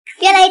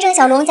原来郑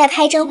晓龙在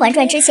拍《甄嬛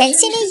传》之前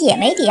心里也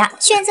没底啊，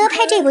选择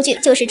拍这部剧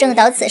就是郑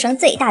导此生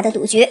最大的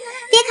赌局。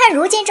别看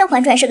如今《甄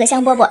嬛传》是个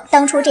香饽饽，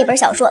当初这本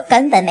小说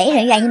根本没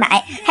人愿意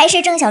买，还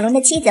是郑晓龙的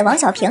妻子王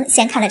小平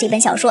先看了这本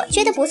小说，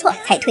觉得不错，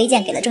才推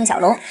荐给了郑晓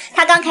龙。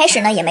他刚开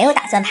始呢也没有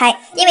打算拍，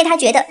因为他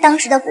觉得当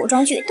时的古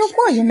装剧都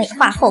过于美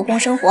化后宫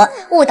生活，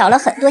误导了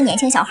很多年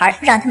轻小孩，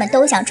让他们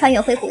都想穿越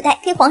回古代，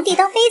给皇帝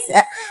当妃子。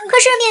可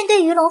是面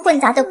对鱼龙混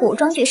杂的古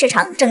装剧市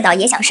场，郑导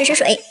也想试试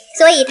水，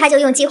所以他就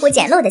用几乎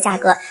简陋的价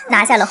格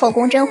拿下了《后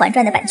宫甄嬛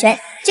传》的版权。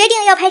决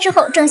定要拍之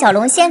后，郑晓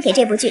龙先给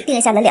这部剧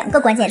定下了2个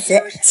关键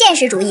词：现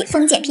实主义、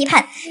封建批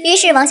判。于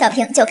是王小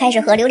平就开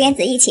始和刘莲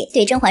子一起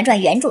对《甄嬛传》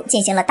原著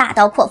进行了大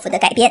刀阔斧的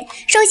改编。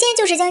首先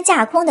就是将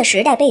架空的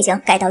时代背景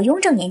改到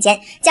雍正年间，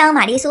将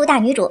玛丽苏大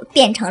女主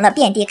变成了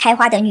遍地开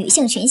花的女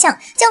性群像，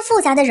将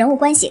复杂的人物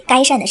关系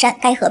该删的删，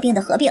该合并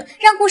的合并，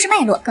让故事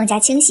脉络更加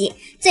清晰。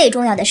最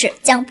重要的是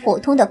将普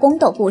通的宫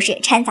斗故事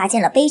掺杂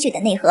进了悲剧的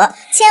内核，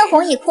千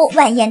红一哭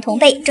万艳同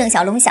悲，郑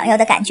晓龙想要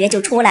的感觉就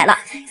出来了。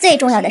最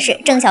重要的是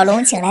郑晓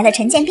龙请来了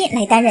陈建斌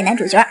来担任男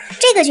主角，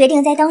这个决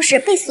定在当时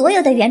被所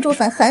有的原著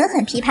粉狠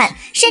狠批判，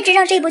甚至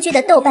让这部剧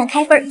的豆瓣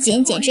开分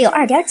仅只有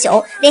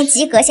 2.9， 连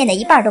及格线的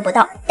一半都不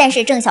到。但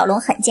是郑晓龙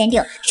很坚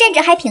定，甚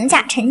至还评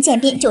价陈建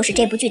斌就是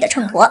这部剧的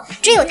秤砣，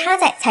只有他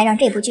在才让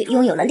这部剧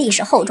拥有了历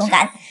史厚重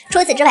感。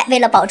除此之外，为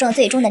了保证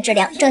最终的质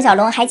量，郑晓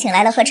龙还请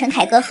来了和陈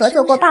凯歌合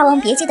作过《霸王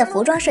别姬》的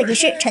服装设计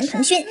师陈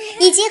同勋，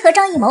以及和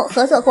张艺谋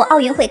合作过奥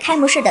运会开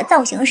幕式的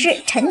造型师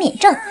陈敏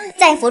正，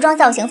在服装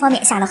造型方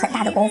面下了很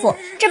大的功夫。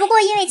只不过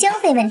因为经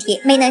费问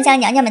题，没能将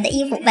娘娘们的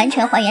衣服完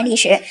全还原历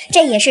史，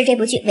这也是这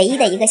部剧唯一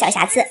的一个小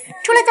瑕疵。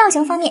除了造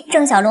型方面，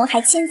郑晓龙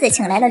还亲自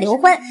请来了刘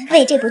欢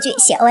为这部剧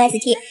写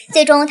OST，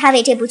 最终他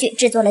为这部剧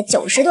制作了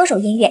90多首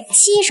音乐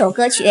，7首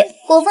歌曲。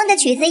古风的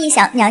曲子一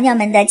响，娘娘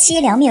们的凄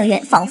凉命运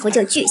仿佛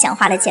就具象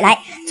化了起来。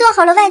做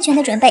好了万全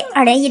的准备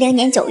，2010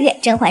年9月，《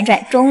甄嬛传》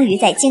终于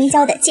在京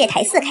郊的戒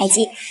台寺开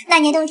机。那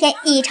年冬天，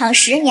一场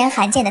10年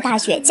罕见的大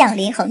雪降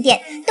临横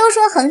店，都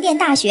说横店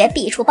大雪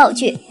必出暴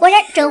剧，果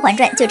然《甄嬛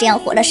传》就这样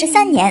火了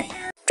13年。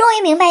终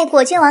于明白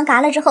果郡王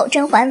嘎了之后，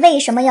甄嬛为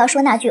什么要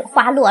说那句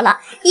花落了。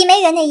倚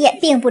梅园那夜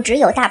并不只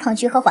有大胖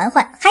菊和嬛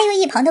嬛，还有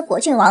一旁的果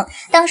郡王。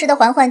当时的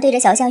嬛嬛对着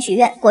小象许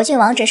愿，果郡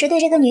王只是对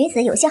这个女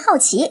子有些好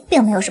奇，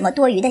并没有什么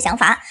多余的想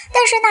法。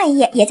但是那一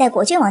夜也在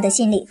果郡王的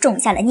心里种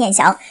下了念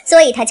想，所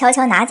以他悄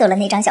悄拿走了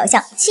那张小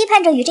象，期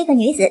盼着与这个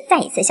女子再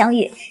一次相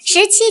遇。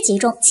17集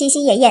中七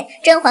夕夜宴，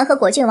甄嬛和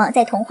果郡王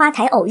在桐花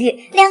台偶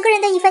遇，两个人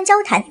的一番交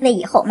谈为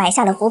以后埋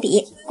下了伏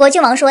笔。果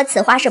郡王说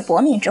此花是薄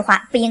命之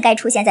花，不应该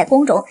出现在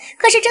宫中，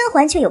可是甄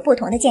嬛却有不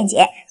同的见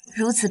解。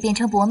如此变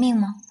成薄命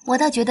吗？我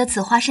倒觉得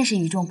此花甚是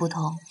与众不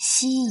同。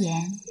夕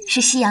颜是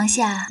夕阳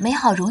下美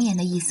好容颜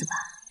的意思吧。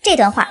这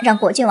段话让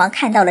果郡王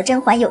看到了甄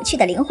嬛有趣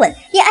的灵魂，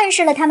也暗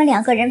示了他们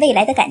2个人未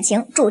来的感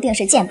情注定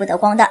是见不得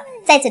光的。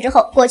在此之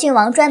后，果郡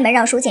王专门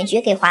让蜀锦局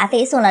给华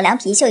妃送了2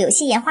匹绣有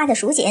夕颜花的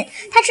蜀锦，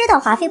他知道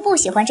华妃不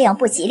喜欢这样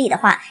不吉利的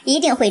花，一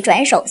定会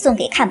转手送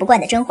给看不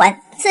惯的甄嬛。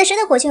此时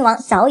的果郡王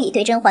早已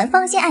对甄嬛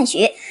芳心暗许。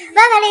婉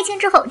婉泪清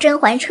之后，甄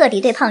嬛彻底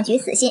对胖菊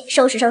死心，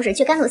收拾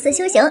去甘露寺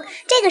修行。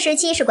这个时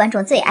期是观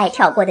众最爱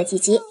跳过的几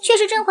集，却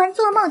是甄嬛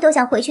做梦都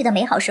想回去的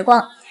美好时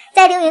光。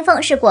在凌云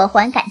峰是果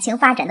嬛感情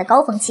发展的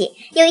高峰期。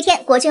有一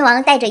天，果郡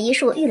王带着一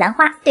束玉兰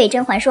花对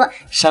甄嬛说：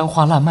山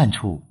花烂漫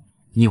处，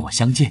你我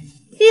相见。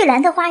玉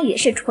兰的花语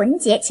是纯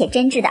洁且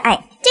真挚的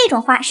爱，这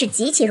种花是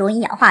极其容易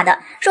氧化的，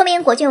说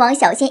明果郡王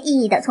小心翼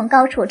翼地从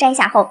高处摘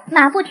下后，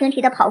马不停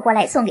蹄地跑过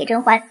来送给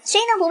甄嬛，谁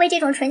能不为这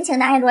种纯情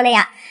的爱落泪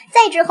呀？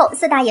再之后，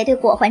四大爷对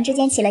果嬛之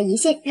间起了疑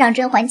心，让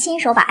甄嬛亲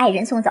手把爱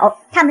人送走。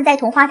他们在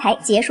桐花台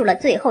结束了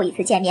最后一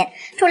次见面。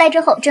出来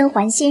之后，甄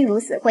嬛心如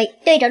死灰，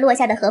对着落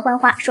下的合欢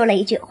花说了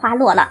一句：花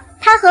落了。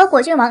他和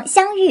果郡王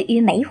相遇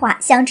于梅花，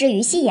相知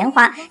于夕颜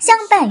花，相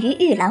伴于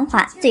玉兰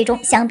花，最终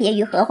相别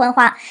于合欢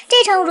花。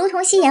这场如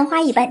同夕颜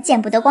花一般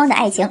见不得光的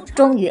爱情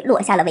终于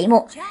落下了帷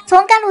幕。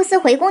从甘露寺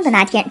回宫的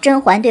那天，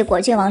甄嬛对果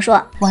郡王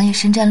说：王爷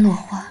身沾落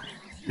花，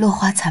落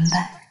花残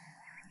败，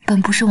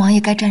本不是王爷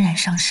该沾染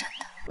上身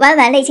的。婉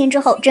婉泪清之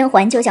后，甄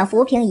嬛就像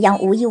浮萍一样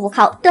无依无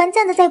靠，短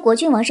暂的在果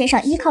郡王身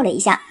上依靠了一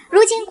下。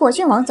如今果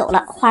郡王走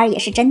了，花儿也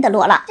是真的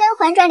落了。《甄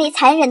嬛传》里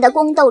残忍的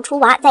宫斗出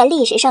娃在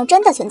历史上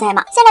真的存在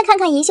吗？先来看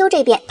看宜修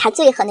这边，他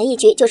最狠的一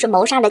局就是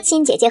谋杀了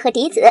亲姐姐和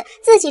嫡子，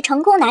自己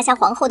成功拿下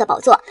皇后的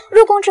宝座。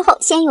入宫之后，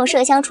先用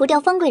麝香除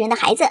掉封贵人的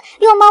孩子，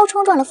用猫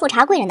冲撞了富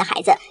察贵人的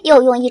孩子，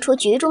又用一出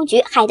局中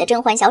局害得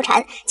甄嬛小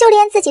产，就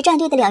连自己战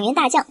队的2员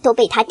大将都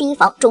被他提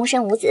防终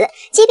身无子。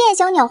即便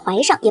小鸟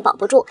怀上也保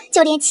不住，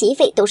就连齐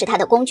妃都是他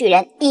的工具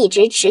人，一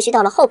直持续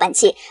到了后半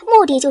期，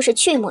目的就是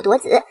去母夺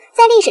子。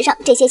在历史上，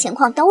这些情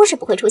况都是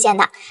不会出现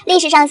的。历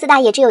史上4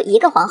大爷只有一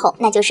个皇后，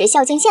那就是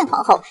孝敬献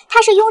皇后，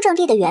她是雍正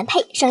帝的原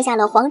配，生下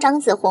了皇长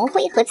子弘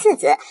徽和次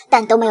子，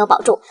但都没有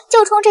保住。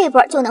就从这一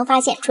波就能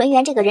发现纯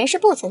元这个人是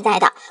不存在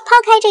的。抛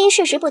开这一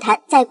事实不谈，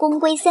在公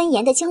规森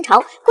严的清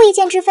朝，贵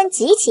贱之分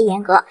极其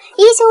严格。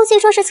宜修虽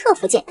说是侧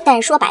福晋，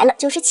但说白了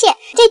就是妾，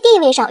这地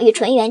位上与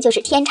纯元就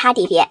是天差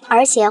地别。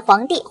而且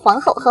皇帝、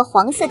皇后和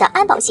皇嗣的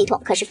安保系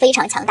统可是非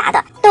常强大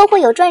的，都会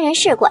有专人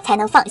试过才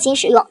能放心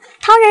使用。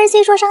唐人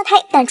虽说伤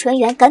胎，但纯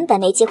元根本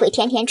没机会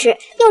天天吃，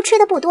又吃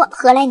的不多，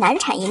何来难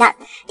产一难？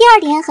第二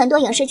点，很多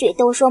影视剧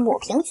都说母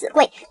凭子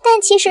贵，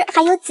但其实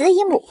还有子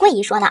以母贵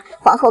一说呢。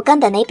皇后根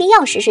本没必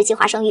要实施计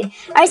划生育，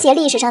而且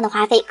历史上的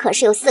华妃可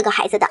是有4个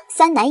孩子的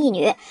，3男1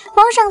女。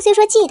皇上虽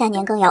说忌惮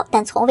年羹尧，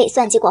但从未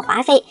算计过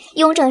华妃。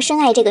雍正深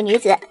爱这个女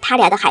子，他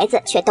俩的孩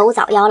子却都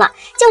早夭了。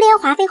就连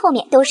华妃后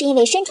面都是因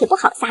为身体不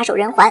好撒手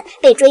人寰，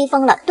被追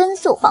封了敦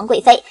肃皇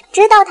贵妃。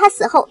直到她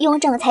死后，雍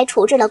正才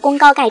处置了功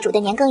高盖主的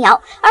年羹尧，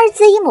而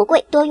子以母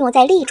贵多用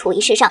在立储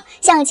一事上。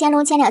像乾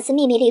隆前2次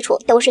秘密立储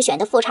都是选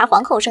的富察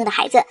皇后生的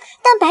孩子，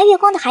但白月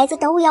光的孩子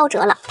都夭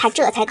折了，他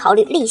这才考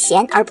虑立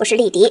贤而不是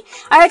立嫡。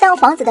而当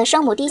皇子的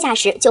生母低下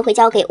时，就会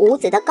交给无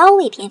子的高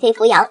位嫔妃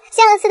抚养。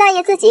像四大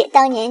爷自己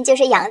当年就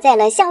是养在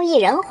了孝义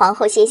仁皇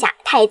后膝下，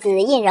太子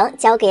胤禛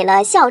交给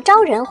了孝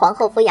昭仁皇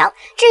后抚养。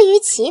至于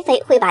齐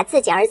妃会把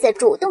自己儿子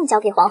主动交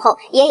给皇后，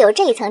也有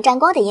这层沾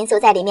光的因素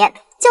在里面。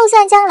就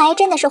算将来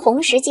真的是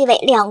弘时继位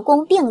，2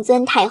宫并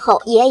尊太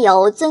后，也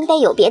有尊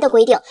卑有别的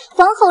规定。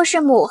皇后是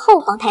母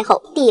后皇太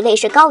后，地位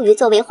是高于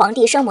作为皇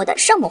帝生母的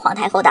圣母皇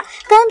太后的，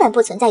根本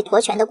不存在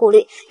夺权的顾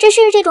虑。只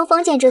是这种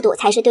封建制度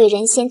才是对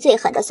人心最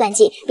狠的算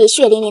计，比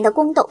血淋淋的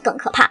宫斗更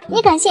可怕。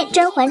你敢信《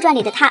甄嬛传》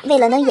里的她为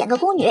了能演个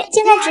宫女，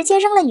竟然直接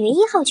扔了女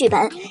1号剧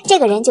本？这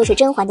个人就是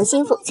甄嬛的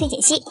心腹崔槿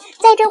汐。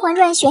在《甄嬛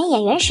传》选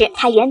演员时，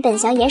她原本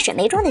想演沈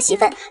眉庄的戏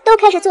份，都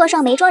开始坐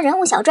上眉庄人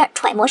物小传，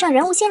揣摩上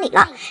人物心理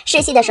了。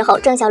试戏的时候，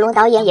郑晓龙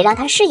导演也让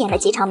他饰演了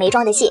几场眉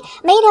庄的戏，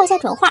没撂下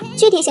准话，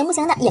具体行不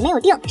行呢也没有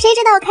定。谁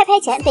知道开拍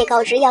前被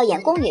告知要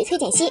演宫女崔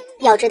槿汐，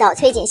要知道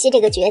崔槿汐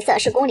这个角色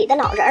是宫里的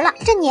老人了，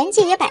这年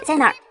纪也摆在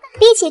那儿。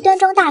比起端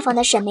庄大方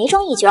的沈眉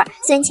庄一角，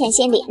孙茜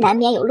心里难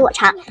免有落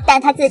差，但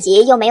她自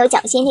己又没有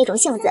蒋欣那种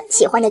性子，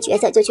喜欢的角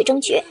色就去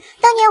争取。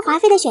当年华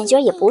妃的选角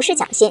也不是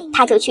蒋欣，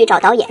她就去找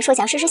导演说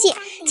想试试戏，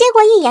结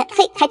果一演，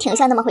嘿，还挺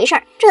像那么回事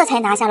儿，这才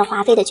拿下了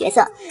华妃的角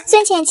色。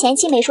孙茜前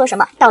期没说什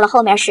么，到了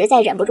后面实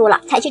在忍不住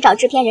了，才去找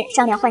制片人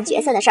商量换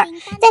角色的事儿。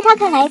在她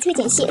看来，崔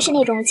槿汐是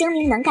那种精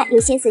明能干又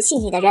心思细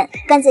腻的人，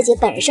跟自己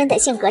本身的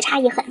性格差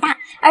异很大。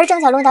而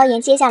郑晓龙导演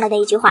接下来的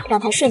一句话，让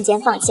他瞬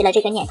间放弃了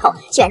这个念头，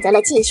选择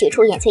了继续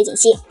出演崔槿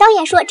汐。导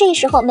演说，这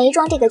时候眉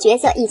庄这个角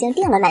色已经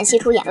定了兰溪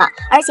出演了，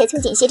而且崔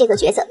槿汐这个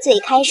角色最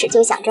开始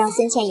就想着让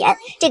孙茜演，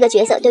这个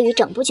角色对于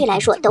整部剧来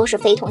说都是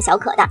非同小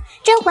可的。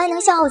甄嬛能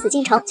笑傲紫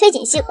禁城，崔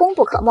槿汐功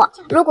不可没。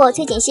如果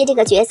崔槿汐这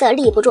个角色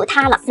立不住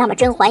她了，那么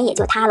甄嬛也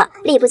就塌了，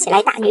立不起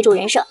来大女主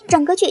人设，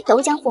整个剧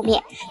都将覆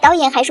灭。导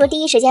演还说，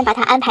第一时间把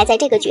她安排在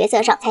这个角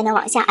色上，才能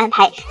往下安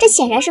排，这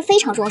显然是非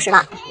常重视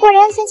了。果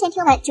然，孙茜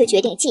听完就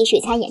决定继续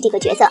参演这个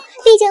角色，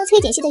毕竟崔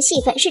槿汐的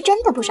戏份是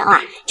真的不少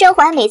啊。甄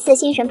嬛每次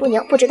心神不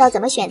宁，不知道怎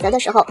么选择的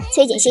时候，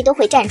崔槿汐都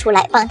会站出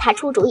来帮她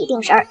出主意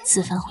定神儿。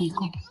此番回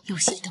宫有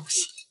些东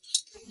西，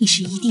你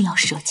是一定要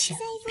舍弃的，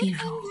比如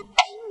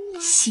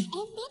信，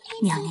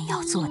娘娘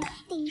要做的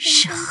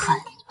是狠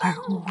而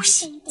无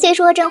心。虽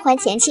说甄嬛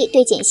前期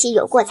对槿汐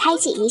有过猜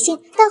忌疑心，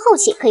但后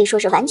期可以说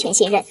是完全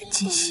信任。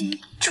槿汐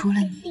除了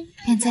你，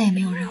便再也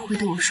没有人会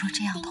对我说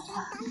这样的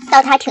话。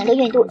到她挺着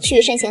孕肚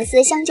去慎刑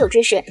司相救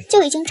之时，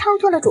就已经超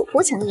脱了主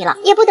仆情谊了。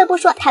也不得不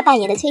说，她扮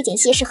演的崔槿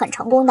汐是很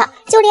成功的，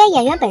就连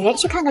演员本人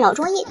去看个老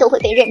中医都会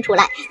被认出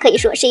来，可以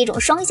说是一种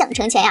双向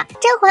成全呀。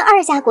甄嬛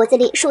2家国子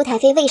里，舒太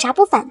妃为啥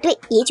不反对？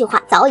一句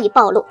话早已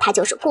暴露，她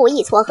就是故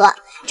意撮合。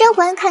甄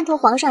嬛看透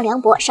皇上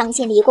凉薄，伤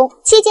心离宫，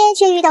期间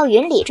却遇到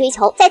云里追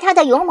求，在她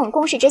的勇猛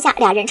攻势之下，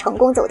俩人成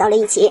功走到了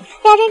一起，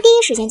俩人第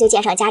一时间就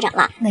见上家长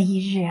了。那一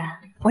日啊，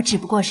我只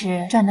不过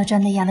是转了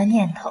转那样的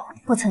念头，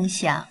不曾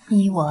想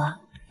你我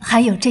还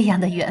有这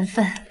样的缘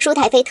分。舒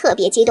太妃特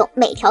别激动，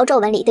每条皱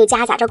纹里都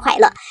夹杂着快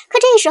乐。可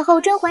这时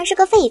候甄嬛是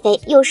个废妃，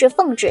又是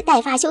奉旨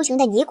带发修行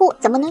的尼姑，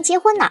怎么能结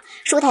婚呢？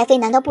舒太妃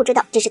难道不知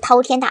道这是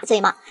滔天大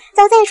罪吗？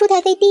早在舒太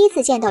妃第一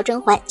次见到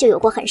甄嬛就有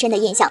过很深的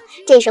印象。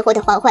这时候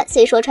的嬛嬛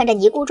虽说穿着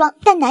尼姑装，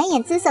但难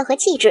掩姿色和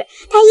气质，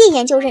她一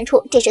眼就认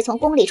出这是从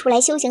宫里出来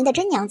修行的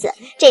真娘子。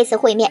这次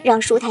会面让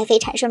舒太妃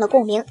产生了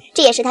共鸣，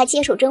这也是她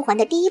接受甄嬛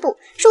的第一步。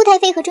舒太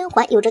妃和甄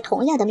嬛有着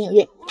同样的命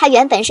运，她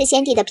原本是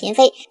先帝的嫔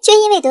妃，却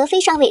因为德妃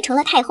上位成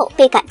了太后，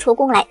被赶出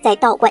宫来，在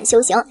道观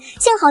修行。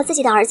幸好自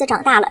己的儿子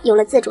长大了，有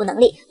了自主能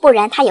力，不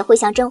然他也会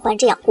像甄嬛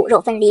这样骨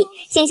肉分离。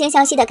惺惺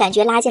相惜的感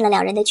觉拉近了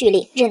两人的距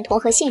离，认同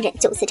和信任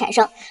就此产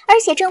生。而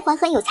且甄嬛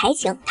很有才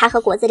情，她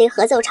和果子狸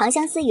合奏《长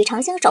相思》与《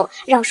长相守》，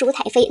让舒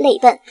太妃泪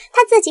奔。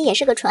她自己也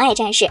是个纯爱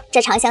战士，这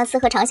《长相思》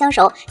和《长相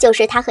守》就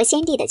是她和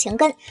先帝的情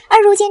根。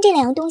而如今这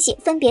两样东西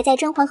分别在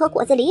甄嬛和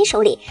果子狸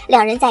手里，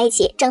两人在一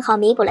起正好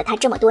弥补了她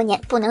这么多年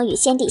不能与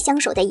先帝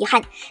相守的遗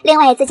憾。另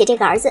外自己这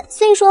个儿子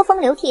虽说风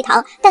流倜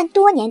傥，但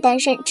多年单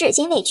身至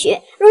今未娶，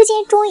如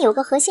今终于有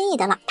个合心意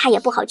的了，他也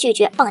不好拒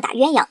绝棒打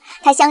鸳鸯。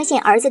他相信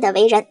儿子的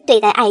为人，对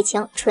待爱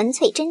情纯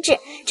粹真挚。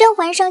甄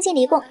嬛伤心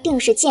离宫，定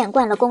是见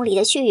惯了宫里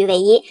的虚与委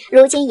蛇，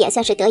如今也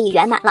算是得以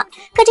圆满了。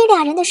可这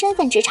俩人的身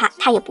份之差，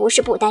他也不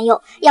是不担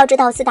忧。要知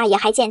道四大爷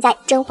还健在，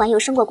甄嬛又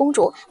生过公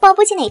主，保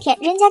不齐哪天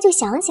人家就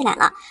想起来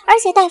了。而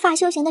且带发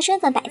修行的身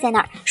份摆在那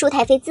儿，舒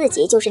太妃自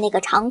己就是那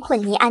个长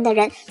困尼安的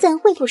人，怎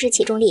会不知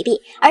其中利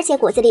弊？而且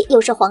果子狸又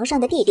是皇上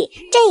的弟弟，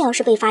这要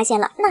是被发现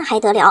了，那还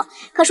得了。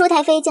可舒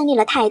太妃经历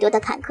了太多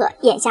的坎坷，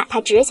眼下她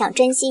只想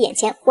珍惜眼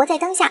前，活在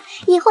当下，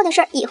以后的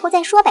事儿以后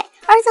再说呗。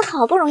儿子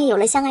好不容易有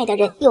了相爱的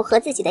人，又合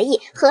自己的意，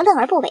何乐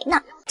而不为呢？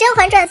《甄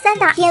嬛传》3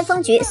大巅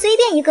峰局，随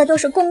便一个都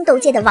是宫斗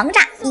界的王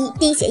炸。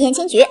滴血验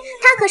亲局，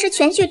它可是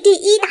全剧第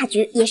1大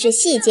局，也是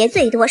细节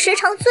最多、时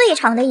长最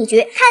长的一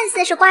局。看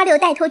似是瓜六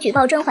带头举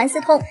报甄嬛私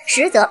通，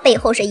实则背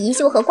后是宜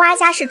修和瓜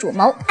家是主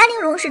谋，安陵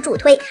容是助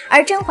推，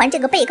而甄嬛这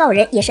个被告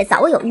人也是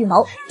早有预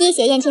谋。滴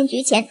血验亲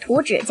局前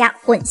涂指甲、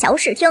混淆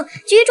视听，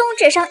局中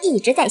智商一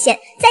直在线，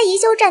在宜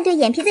修战队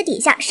眼皮子底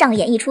下上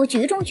演一出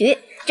局中局。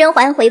甄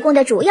嬛回宫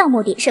的主要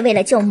目的是为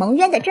了救蒙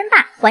冤的甄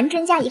爸，还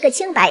甄家一个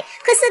清白。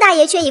可四大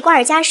爷却以瓜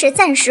尔佳氏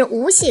暂时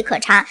无戏可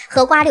查，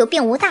和瓜六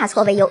并无大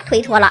错为由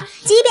推脱了。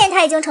即便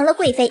她已经成了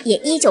贵妃，也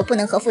依旧不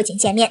能和父亲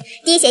见面。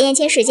滴血验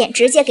亲事件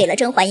直接给了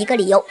甄嬛一个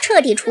理由，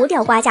彻底除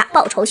掉瓜家，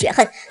报仇雪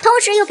恨，同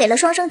时又给了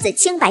双生子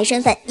清白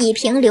身份，以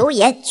平流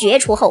言，绝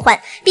除后患。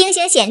兵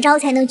行险招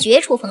才能绝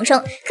处逢生。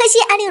可惜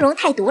安陵容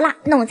太毒辣，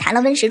弄残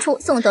了温实初，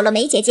送走了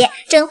梅姐姐，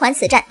甄嬛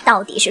此战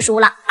到底是输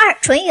了。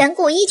纯元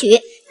故一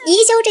局。宜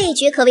修这一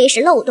局可谓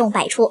是漏洞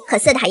百出，可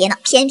四大爷呢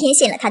偏偏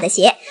信了他的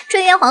邪。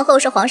纯元皇后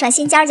是皇上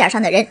心尖尖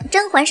上的人，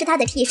甄嬛是他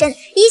的替身，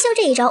宜修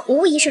这一招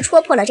无疑是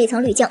戳破了这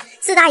层滤镜。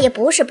四大爷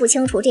不是不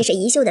清楚这是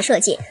宜修的设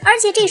计，而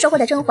且这时候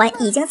的甄嬛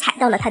已经踩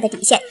到了他的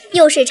底线，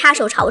又是插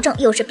手朝政，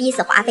又是逼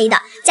死华妃的，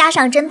加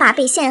上甄爸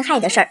被陷害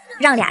的事儿，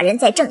让俩人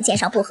在政见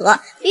上不合，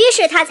于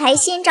是他才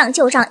新账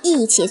旧账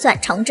一起算，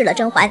惩治了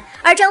甄嬛。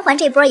而甄嬛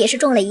这波也是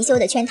中了宜修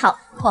的圈套。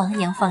皇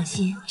娘放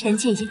心，臣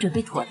妾已经准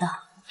备妥当。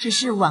只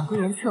是婉贵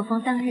人册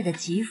封当日的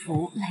吉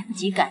服来不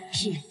及改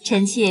制，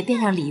臣妾便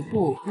让礼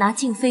部拿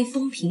静妃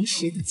封嫔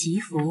时的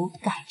吉服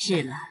改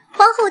制了。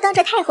皇后当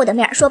着太后的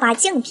面说把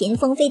静嫔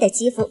封妃的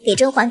吉服给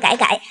甄嬛改，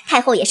太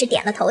后也是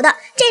点了头的，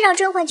这让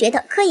甄嬛觉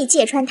得可以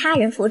借穿他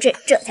人服制，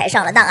这才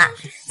上了当啊。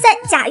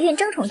假孕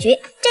争宠局，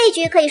这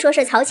局可以说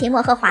是曹琴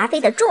墨和华妃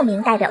的著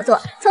名代表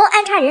作，从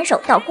安插人手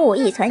到故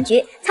意攒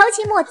局，曹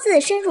琴墨自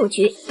身入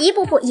局，一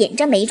步步引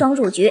着眉庄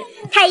入局。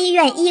太医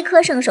院医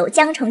科圣手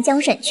江澄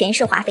江慎全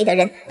是华妃的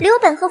人，刘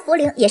本和茯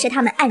苓也是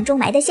他们暗中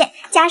埋的线，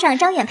加上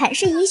张远盼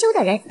是宜修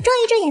的人，睁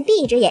一只眼闭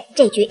一只眼，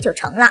这局就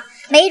成了。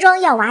眉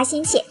庄要娃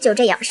心切，就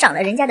这样上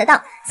了人家的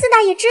当。四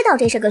大爷知道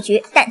这是个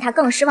局，但他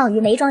更失望于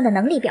眉庄的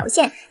能力表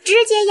现，直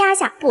接压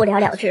下，不了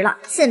了之了。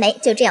四枚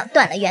就这样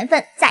断了缘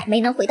分，再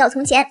没能回到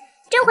从前。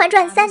《甄嬛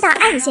传》3大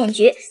暗线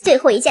局，最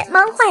后一件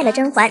忙坏了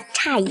甄嬛，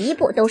差一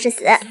步都是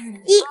死。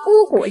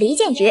巫蛊离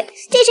间局，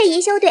这是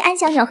宜修对安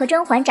小鸟和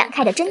甄嬛展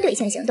开的针对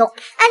性行动。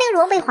安陵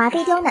容被华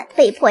妃刁难，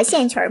被迫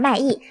献曲卖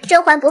艺，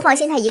甄嬛不放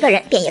心她一个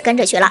人，便也跟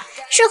着去了。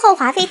事后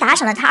华妃打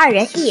赏了他2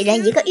人，一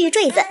人一个玉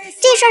坠子。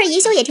这事儿宜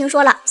修也听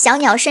说了，小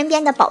鸟身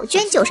边的宝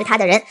娟就是他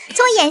的人。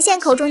从眼线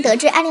口中得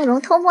知安陵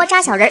容偷摸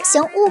扎小人，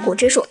行巫蛊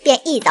之术，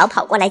便一早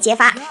跑过来揭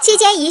发。期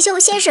间宜修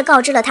先是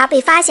告知了他被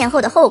发现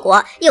后的后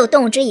果，又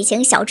动之以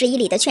情，晓之以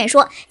理的劝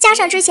说，加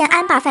上之前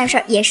安爸犯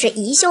事也是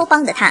宜修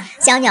帮的他，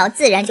小鸟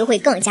自然就会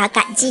更加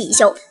感激宜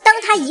修。当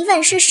他一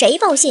问是谁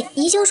报信，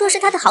宜修说是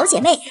他的好姐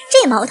妹，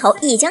这矛头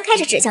已经开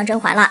始指向甄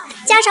嬛了。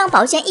加上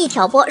宝娟一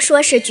挑拨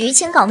说是菊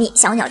清告密，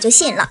小鸟就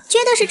信了，觉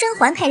得是甄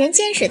嬛派人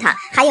监视他，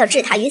还要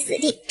置他于死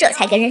地，这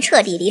才跟人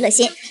彻底离了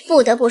心。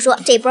不得不说，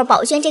这波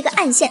宝娟这个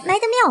暗线埋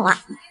得妙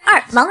啊。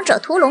王者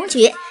屠龙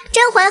局，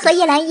甄嬛和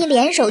叶澜依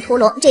联手屠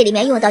龙，这里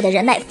面用到的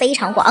人脉非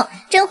常广。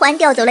甄嬛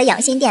调走了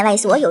养心殿外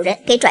所有人，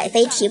给拽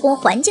妃提供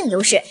环境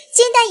优势，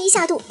金丹一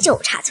下肚就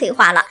差催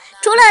化了。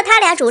除了他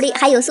俩主力，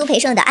还有苏培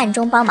盛的暗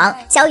中帮忙，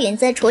小允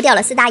子除掉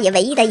了四大爷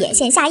唯一的眼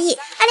线下意，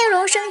安陵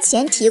容生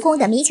前提供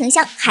的迷情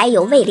香，还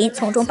有魏林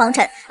从中帮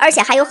衬，而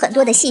且还有很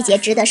多的细节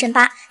值得深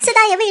扒。四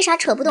大爷为啥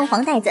扯不动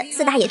黄带子？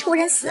四大爷突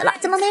然死了，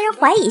怎么没人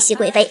怀疑熹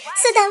贵妃？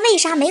四旦为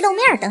啥没露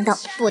面等等。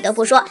不得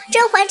不说，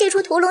甄嬛这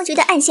出屠龙局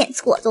的暗线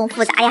错综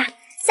复杂呀。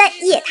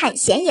夜探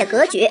闲夜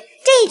阁局，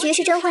这一局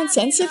是甄嬛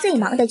前期最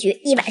忙的局，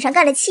一晚上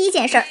干了7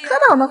件事，可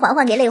把我们嬛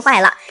嬛给累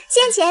坏了。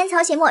先前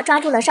曹琴墨抓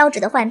住了烧纸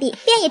的浣碧，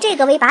便以这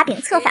个为把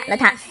柄策反了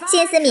他。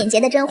心思敏捷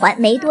的甄嬛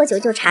没多久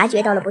就察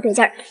觉到了不对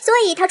劲儿，所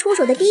以他出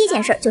手的第一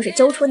件事就是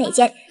揪出内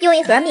奸，用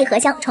一盒密合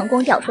香成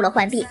功调出了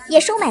浣碧，也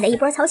收买了一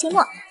波曹琴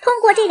墨。通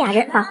过这俩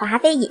人把华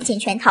妃引进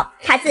圈套，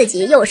他自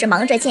己又是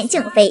忙着见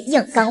静妃，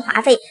硬刚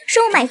华妃，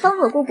收买方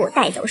若姑姑，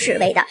带走侍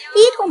卫的，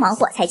一通忙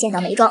活才见到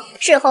眉庄。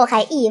事后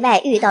还意外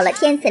遇到了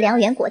天赐良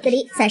缘果子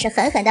狸，算是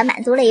狠狠的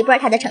满足了一波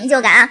他的成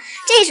就感啊。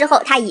这时候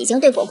他已经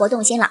对果果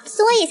动心了，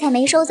所以才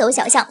没收走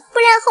小象，不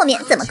然后面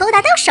怎么勾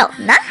搭到手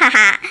呢？哈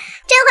哈。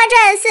甄嬛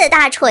传4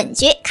大蠢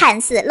局看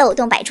似漏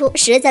洞百出，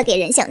实则给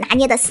人性拿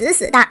捏的死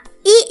死的。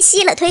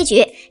吸了推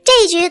局，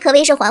这一局可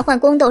谓是嬛嬛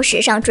宫斗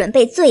史上准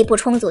备最不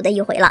充足的一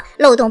回了，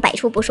漏洞百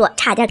出不说，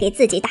差点给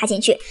自己搭进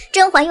去。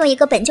甄嬛用一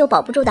个本就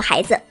保不住的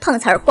孩子碰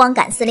瓷儿，光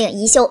杆司令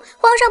宜修，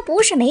皇上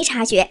不是没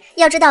察觉。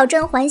要知道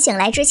甄嬛醒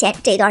来之前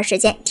这段时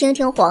间，听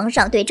听皇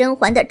上对甄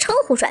嬛的称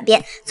呼转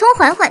变，从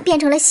嬛嬛变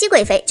成了熹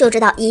贵妃，就知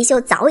道宜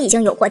修早已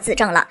经有过自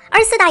证了。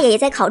而四大爷也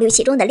在考虑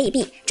其中的利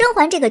弊。甄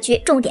嬛这个局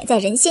重点在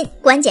人心，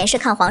关键是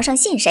看皇上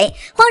信谁。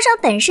皇上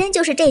本身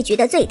就是这局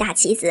的最大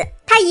棋子，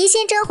他疑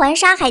心甄嬛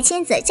杀害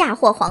亲自嫁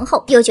祸皇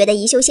后，又觉得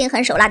宜修心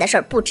狠手辣的事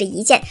儿不止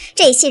一件，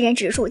这信任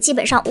指数基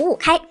本上5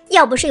开。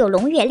要不是有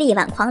龙月力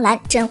挽狂澜，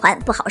甄嬛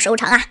不好收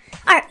场啊。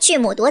2去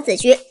母夺子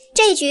局。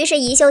这局是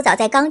宜修早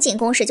在刚进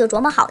宫时就琢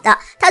磨好的。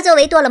他作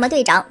为多了么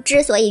队长，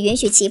之所以允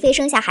许齐妃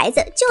生下孩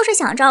子，就是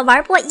想着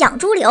玩波养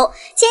猪流。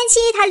前期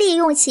他利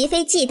用齐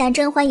妃忌惮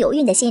甄嬛有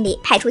孕的心理，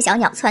派出小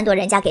鸟撺掇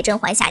人家给甄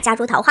嬛下家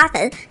猪桃花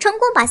粉，成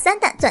功把3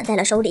蛋攥在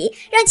了手里，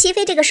让齐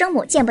妃这个生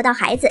母见不到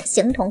孩子，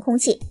形同空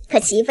气。可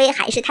齐妃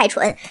还是太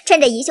蠢，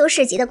趁着宜修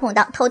市集的空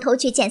档，偷偷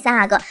去见3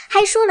阿哥，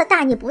还说了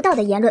大逆不道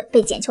的言论，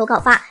被简秋告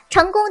发，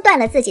成功断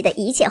了自己的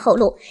一切后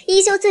路。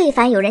宜修最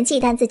烦有人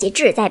忌惮自己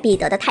志在必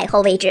得的太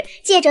后位置，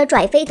借着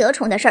拽妃得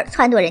宠的事儿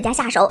撺掇人家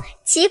下手。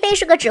齐妃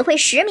是个只会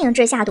实名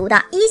制下毒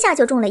的，一下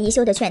就中了宜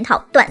修的圈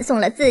套，断送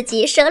了自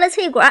己，折了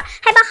翠果，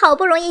还把好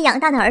不容易养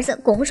大的儿子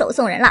拱手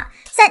送人了。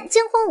3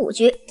惊婚5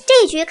局。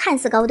这局看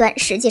似高端，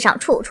实际上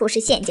处处是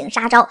陷阱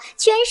杀招，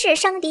全是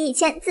伤敌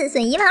1000自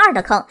损12000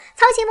的坑。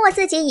曹齐墨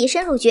自己以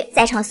身入局，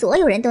在场所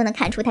有人都能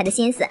看出他的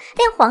心思，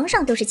连皇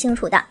上都是清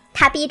楚的。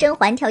他逼甄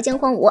嬛跳惊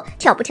婚舞，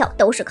跳不跳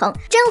都是坑。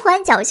甄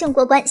嬛侥幸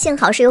过关，幸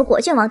好是有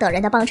果郡王等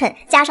人的帮衬，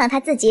加上他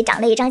自己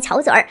长了一张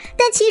巧嘴儿。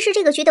但其实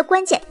这个局的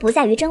关键不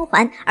在于甄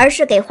嬛，而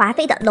是给华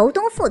妃的娄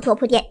东富做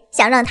铺垫，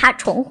想让他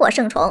重获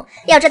圣宠。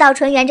要知道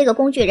纯元这个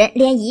工具人，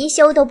连宜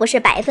修都不是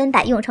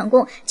100%用成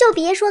功，就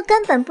别说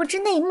根本不知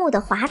内幕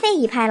的华妃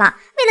一派了。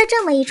为了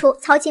这么一出，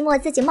曹齐墨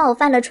自己冒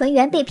犯了纯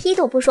元，被批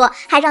斗不说，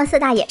还让4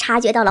大爷察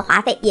觉到了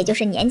华妃，也就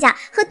是年家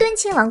和敦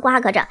亲王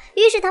瓜葛着，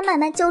于是他慢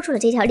慢揪出了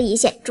这条利益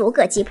线，逐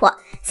个击破。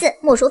4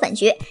木薯粉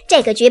局。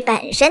这个局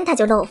本身他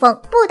就漏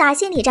风，不打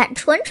心理战，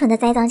纯纯的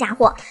栽赃嫁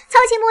祸。曹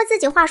齐墨自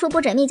己话术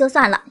不缜密就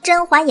算了，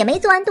甄嬛也没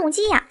作案动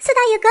机呀，4大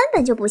爷根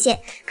本就不信。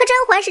可甄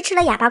嬛是吃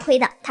了哑巴亏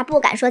的，他不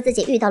敢说自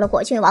己遇到了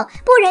果郡王，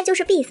不然就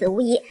是必死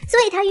无疑，所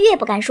以他越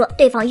不敢说，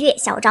对方越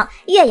嚣张，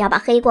越要把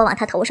黑锅往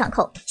他头上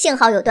扣。幸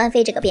好有端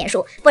妃这个变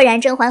数，不然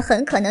甄嬛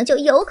很可能就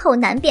有口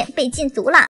难辩，被禁足了。